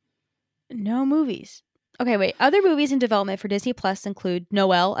no movies. Okay, wait. Other movies in development for Disney Plus include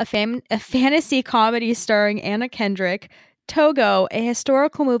Noelle, a fantasy comedy starring Anna Kendrick, Togo, a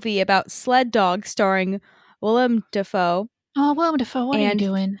historical movie about sled dogs starring Willem Dafoe. Oh, Willem Dafoe, what are you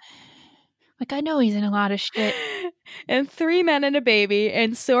doing? Like, I know he's in a lot of shit. And Three Men and a Baby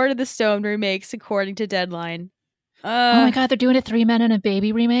and Sword of the Stone remakes, according to Deadline. Oh my god, they're doing a 3 Men and a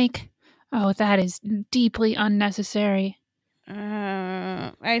Baby remake? Oh, that is deeply unnecessary.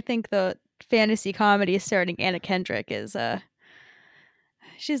 I think the fantasy comedy starring Anna Kendrick is,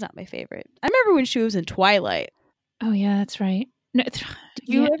 she's not my favorite. I remember when she was in Twilight. Oh, yeah, that's right. No, Did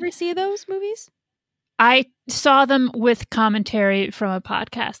you ever see those movies? I saw them with commentary from a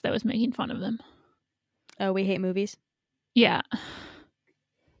podcast that was making fun of them. Oh, We Hate Movies? Yeah.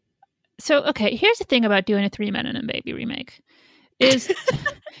 So, okay, here's the thing about doing a 3 Men and a Baby remake. Is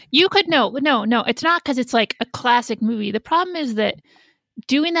you could, no, it's not because it's like a classic movie. The problem is that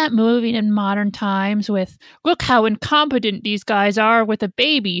doing that movie in modern times with, look how incompetent these guys are with a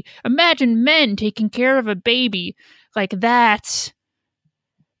baby. Imagine men taking care of a baby. Like, that's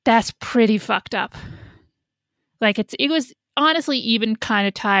pretty fucked up. Like, it was honestly even kind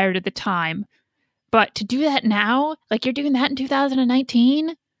of tired at the time. But to do that now, like you're doing that in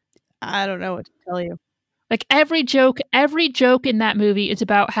 2019? I don't know what to tell you. Like every joke in that movie is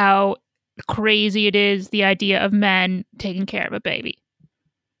about how crazy it is, the idea of men taking care of a baby.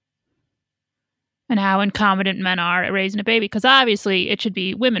 And how incompetent men are at raising a baby. Because obviously it should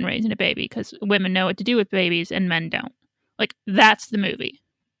be women raising a baby because women know what to do with babies and men don't. Like, that's the movie.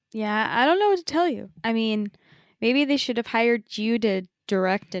 Yeah, I don't know what to tell you. I mean, maybe they should have hired you to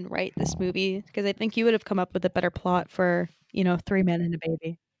direct and write this movie because I think you would have come up with a better plot for, 3 Men and a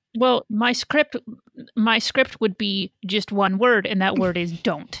Baby. Well, my script would be just one word, and that word is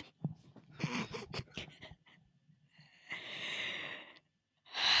don't.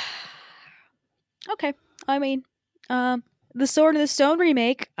 Okay. I mean, the Sword of the Stone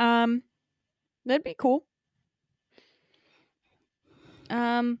remake, that'd be cool.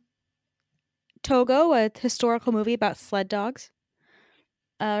 Togo, a historical movie about sled dogs.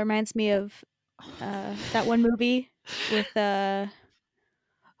 Reminds me of that one movie with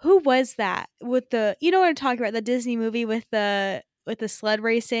who was that? With the, you know what I'm talking about, the Disney movie with the sled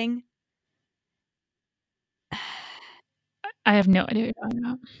racing. I have no idea what you're talking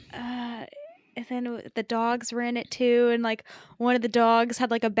about. And then the dogs were in it too, and like one of the dogs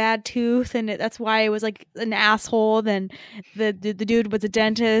had like a bad tooth, and that's why it was like an asshole. Then the dude was a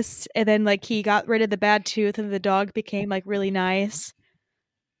dentist, and then like he got rid of the bad tooth, and the dog became like really nice.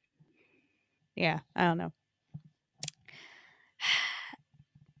 Yeah, I don't know.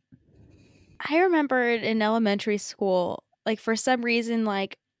 I remember in elementary school, like for some reason,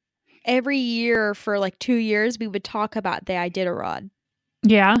 like every year for like 2 years, we would talk about the Iditarod.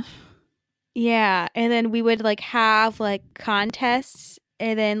 Yeah. Yeah, and then we would like have like contests,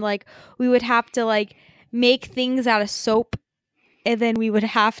 and then like we would have to like make things out of soap, and then we would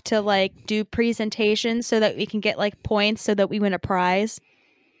have to like do presentations so that we can get like points so that we win a prize.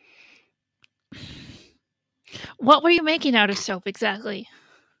 What were you making out of soap exactly?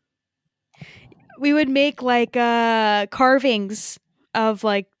 We would make like carvings of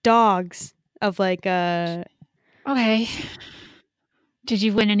like dogs of like Okay. Did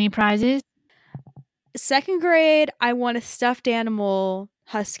you win any prizes? Second grade, I won a stuffed animal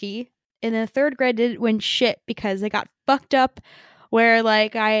husky. And then third grade didn't win shit because I got fucked up where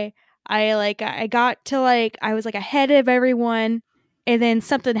like I got to like I was like ahead of everyone and then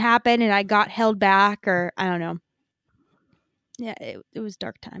something happened and I got held back or I don't know. Yeah, it was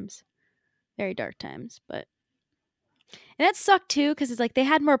dark times. Very dark times, but and that sucked too because it's like they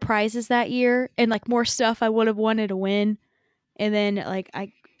had more prizes that year and like more stuff I would have wanted to win. And then like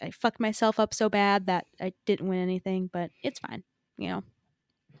I fucked myself up so bad that I didn't win anything, but it's fine, you know.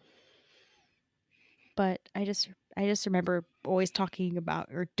 But I just remember always talking about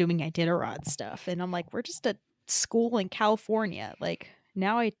or doing Iditarod stuff, and I'm like, we're just a school in California. Like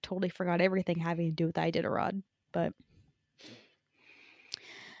now, I totally forgot everything having to do with Iditarod, but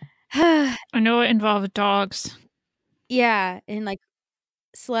I know it involved dogs. Yeah, and like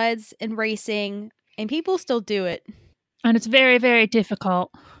sleds and racing, and people still do it. And it's very, very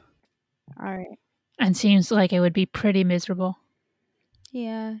difficult. All right. And seems like it would be pretty miserable.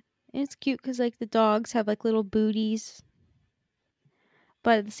 Yeah, and it's cute because like the dogs have like little booties.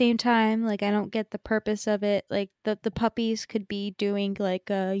 But at the same time, like I don't get the purpose of it. Like the puppies could be doing like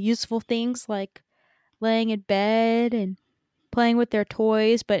useful things like laying in bed and playing with their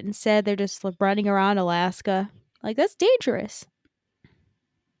toys, but instead they're just running around Alaska. Like that's dangerous.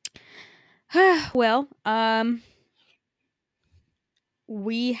 Well,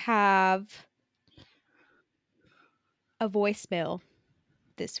 we have a voicemail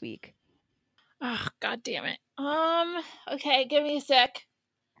this week. Oh, God damn it. Okay, give me a sec.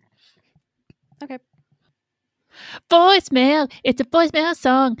 Okay. Voicemail. It's a voicemail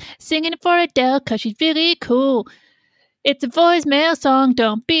song. Singing it for Adele because she's really cool. It's a voicemail song.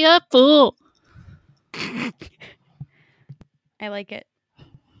 Don't be a fool. I like it.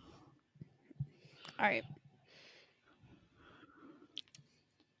 All right.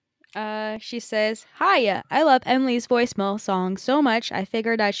 She says, Hiya, I love Emily's voicemail song so much I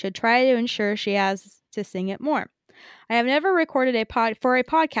figured I should try to ensure she has to sing it more. I have never recorded a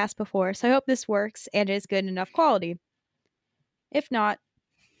podcast before, so I hope this works and is good enough quality. If not,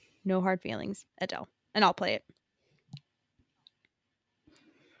 no hard feelings, Adele. And I'll play it.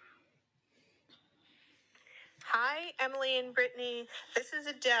 Hi, Emily and Brittany. This is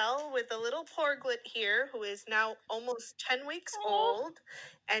Adele with a little porglet here who is now almost 10 weeks old.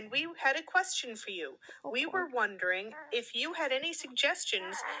 And we had a question for you. We were wondering if you had any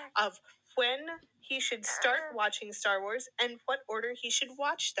suggestions of when he should start watching Star Wars and what order he should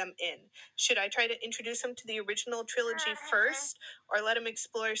watch them in. Should I try to introduce him to the original trilogy first or let him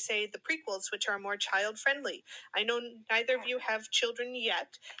explore, say, the prequels, which are more child-friendly? I know neither of you have children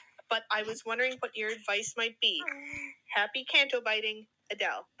yet, but I was wondering what your advice might be. Happy canto biting,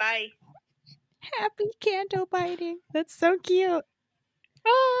 Adele. Bye. Happy canto biting. That's so cute.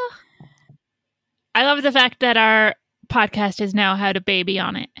 I love the fact that our podcast has now had a baby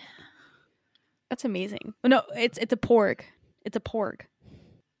on it. That's amazing. No, it's a porg. It's a porg.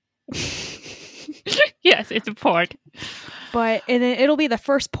 Yes, it's a porg. But and then it'll be the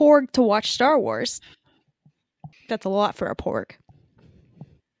first porg to watch Star Wars. That's a lot for a porg.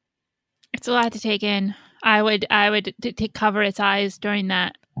 It's a lot to take in. I would cover its eyes during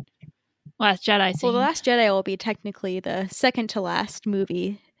that Last Jedi scene. Well, The Last Jedi will be technically the second to last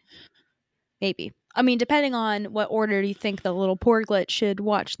movie. Maybe. I mean, depending on what order you think the little porglet should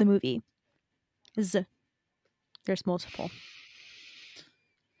watch the movie. There's multiple.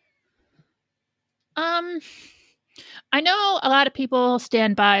 I know a lot of people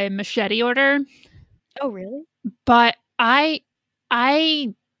stand by machete order. Oh, really? But I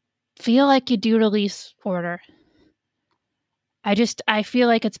feel like you do release order. I feel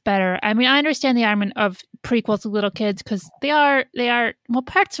like it's better. I mean, I understand the argument of prequels to little kids because they are well,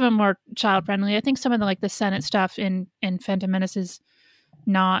 parts of them are child friendly. I think some of the like the Senate stuff in Phantom Menace is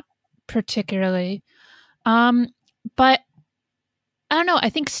not particularly. But I don't know.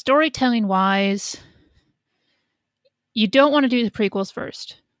 I think storytelling wise, you don't want to do the prequels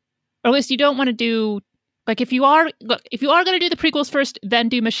first, or at least you don't want to do like if you are going to do the prequels first, then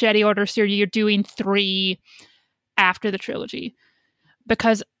do machete order. So you're doing 3 after the trilogy,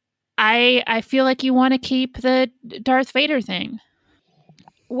 because I feel like you want to keep the Darth Vader thing.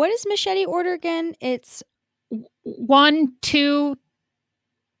 What is machete order again? It's 1, 2,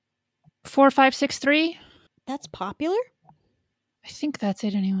 4, 5, 6, 3. That's popular? I think that's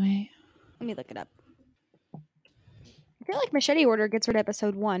it anyway. Let me look it up. I feel like machete order gets rid of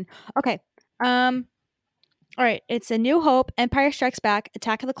episode 1. Okay. All right, it's A New Hope, Empire Strikes Back,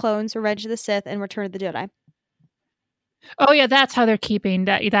 Attack of the Clones, Revenge of the Sith, and Return of the Jedi. Oh yeah, that's how they're keeping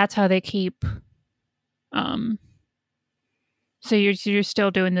that. That's how they keep. So you're still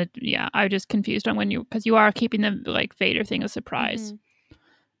doing the I was just confused on when because you are keeping the like Vader thing a surprise,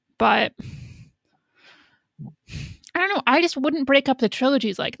 but I don't know. I just wouldn't break up the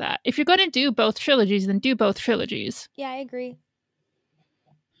trilogies like that. If you're going to do both trilogies, then do both trilogies. Yeah, I agree.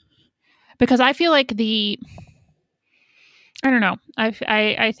 Because I feel like I don't know.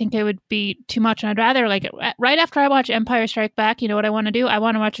 I think it would be too much, and I'd rather like right after I watch Empire Strike Back. You know what I want to do? I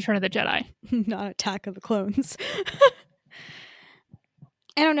want to watch Return of the Jedi, not Attack of the Clones.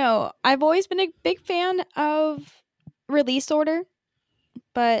 I don't know. I've always been a big fan of release order,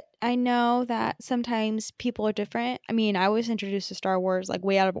 but I know that sometimes people are different. I mean, I was introduced to Star Wars like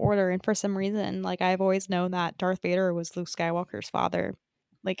way out of order, and for some reason, like I've always known that Darth Vader was Luke Skywalker's father.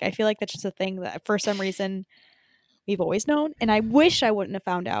 Like I feel like that's just a thing that for some reason we've always known, and I wish I wouldn't have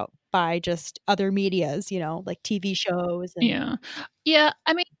found out by just other medias, like TV shows. And... Yeah.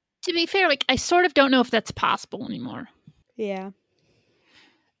 I mean, to be fair, like I sort of don't know if that's possible anymore. Yeah.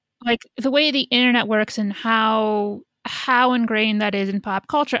 Like the way the internet works and how ingrained that is in pop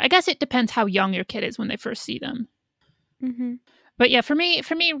culture. I guess it depends how young your kid is when they first see them. Mm-hmm. But yeah, for me,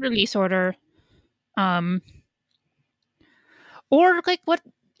 release order. Or like, what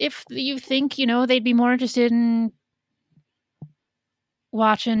if you think they'd be more interested in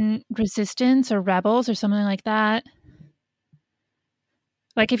watching Resistance or Rebels or something like that?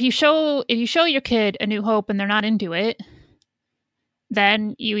 Like if you show your kid A New Hope and they're not into it,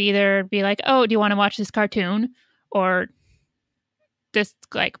 then you either be like, oh, do you want to watch this cartoon, or this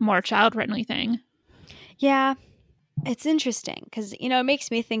like more child-friendly thing. Yeah, it's interesting because it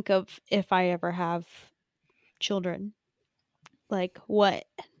makes me think of if I ever have children, like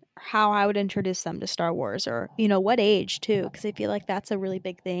how I would introduce them to Star Wars, or what age too, because I feel like that's a really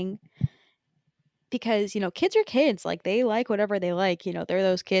big thing. Because kids are kids, like they like whatever they like. They're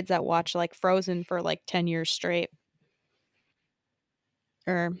those kids that watch like Frozen for like 10 years straight,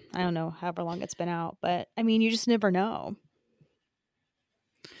 or I don't know, however long it's been out. But I mean, you just never know.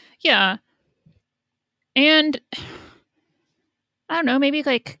 Yeah. And I don't know, maybe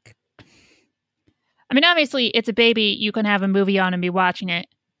like, I mean, obviously it's a baby. You can have a movie on and be watching it,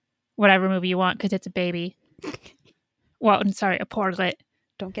 whatever movie you want, because it's a baby. Well, I'm sorry, a porglet.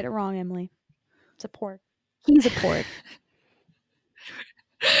 Don't get it wrong, Emily. It's a porg. He's a porg.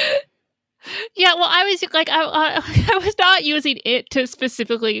 Yeah, well, I was like, I was not using it to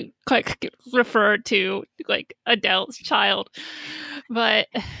specifically like refer to like Adele's child, but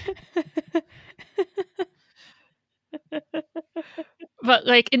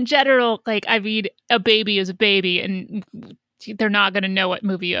like in general, like I mean, a baby is a baby, and they're not going to know what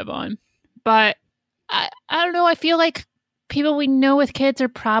movie you have on. But I don't know. I feel like people we know with kids are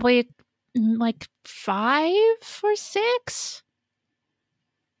probably like 5 or 6.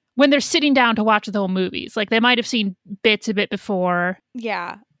 When they're sitting down to watch the whole movies. Like they might have seen bits a bit before.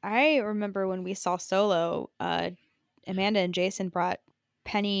 Yeah. I remember when we saw Solo, Amanda and Jason brought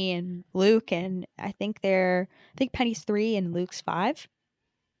Penny and Luke, and I think Penny's 3 and Luke's 5.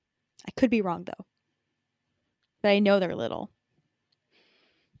 I could be wrong though. But I know they're little.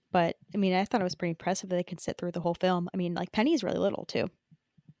 But I mean, I thought it was pretty impressive that they could sit through the whole film. I mean, like Penny's really little too.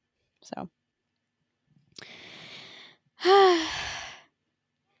 So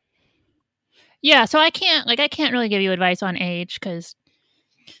yeah, so I can't really give you advice on age because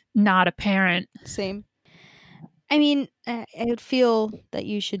not a parent. Same. I mean, I would feel that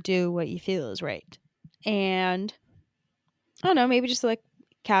you should do what you feel is right. And I don't know, maybe just like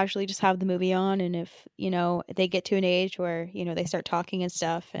casually just have the movie on, and if, they get to an age where, they start talking and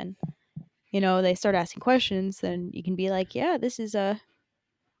stuff, and they start asking questions, then you can be like, yeah, this is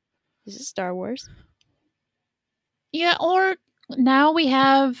Star Wars. Yeah, or now we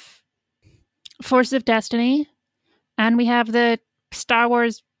have Forces of Destiny, and we have the Star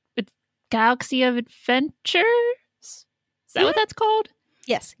Wars Galaxy of Adventures. Is that what that's called?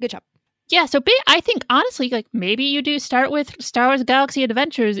 Yes, good job. Yeah, so I think honestly, like maybe you do start with Star Wars Galaxy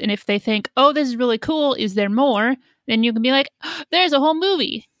Adventures, and if they think, oh, this is really cool, is there more? Then you can be like, oh, there's a whole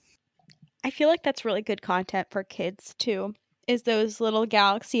movie. I feel like that's really good content for kids too, is those little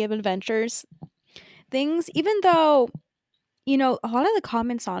Galaxy of Adventures things, even though, a lot of the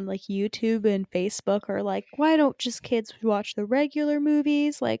comments on like YouTube and Facebook are like, why don't just kids watch the regular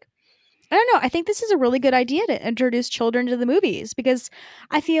movies? Like, I don't know. I think this is a really good idea to introduce children to the movies, because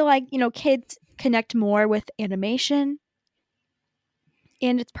I feel like, kids connect more with animation,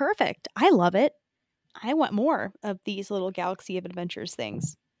 and it's perfect. I love it. I want more of these little Galaxy of Adventures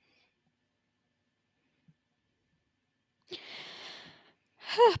things.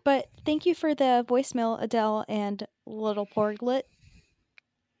 But thank you for the voicemail, Adele and Little Porglet.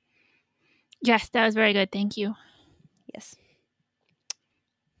 Yes, that was very good. Thank you. Yes.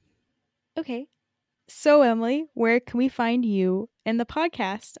 Okay. So, Emily, where can we find you and the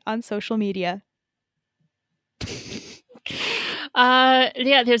podcast on social media?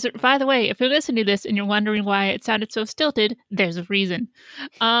 Yeah, by the way, if you're listening to this and you're wondering why it sounded so stilted, there's a reason.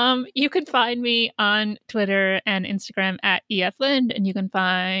 You can find me on Twitter and Instagram at EFLind, and you can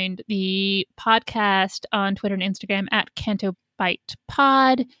find the podcast on Twitter and Instagram at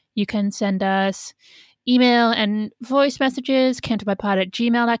CantoBitePod. You can send us email and voice messages,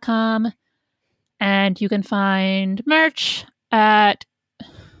 cantobitepod@gmail.com. And you can find merch at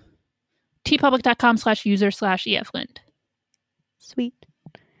tpublic.com/user/EFLind. Sweet.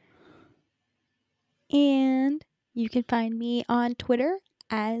 And you can find me on Twitter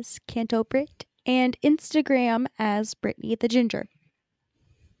as CantoBrit and Instagram as Brittany the Ginger.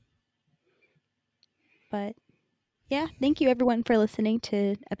 But yeah, thank you everyone for listening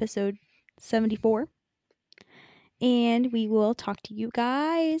to episode 74. And we will talk to you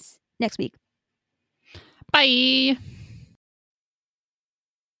guys next week. Bye.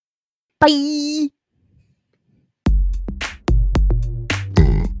 Bye.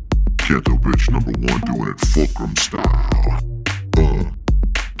 Canto Bitch number 1 doing it fulcrum style.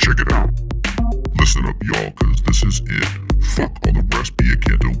 Check it out. Listen up, y'all, cause this is it. Fuck all the rest, be a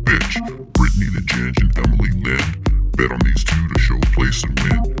Canto Bitch. Brittany the Ginge and Emily Lind. Bet on these two to show place and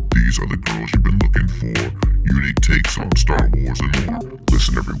win. These are the girls you've been looking for. Unique takes on Star Wars and more.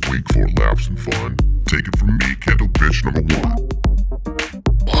 Listen every week for laughs and fun. Take it from me, Canto Bitch number 1.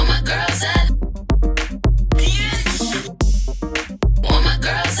 All my girls at all my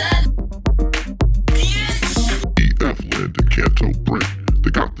girls at EFLind and Canto Brit.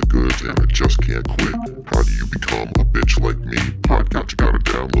 They got the goods and I just can't quit. How do you become a bitch like me? Podcast, you gotta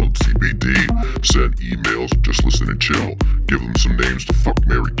download CBD. Send emails, just listen and chill. Give them some names to fuck,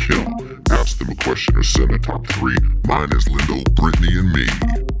 marry, kill. Ask them a question or send a top 3. Mine is Lindo, Brittany, and me.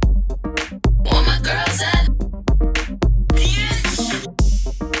 all my girls at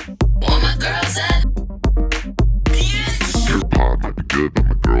all my girls at Your pod might be good, but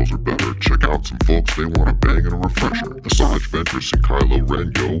my girls are better. Check out some folks, they want a bang and a refresher. Asajj Ventress and Kylo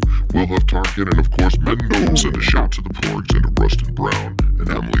Ren, yo. We'll have Tarkin and of course Mendo. Send a shout to the Porgs and to Rustin Brown. And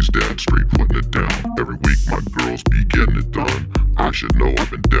Emily's dad straight putting it down. Every week my girls be getting it done. I should know, I've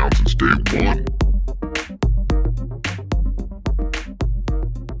been down since day 1.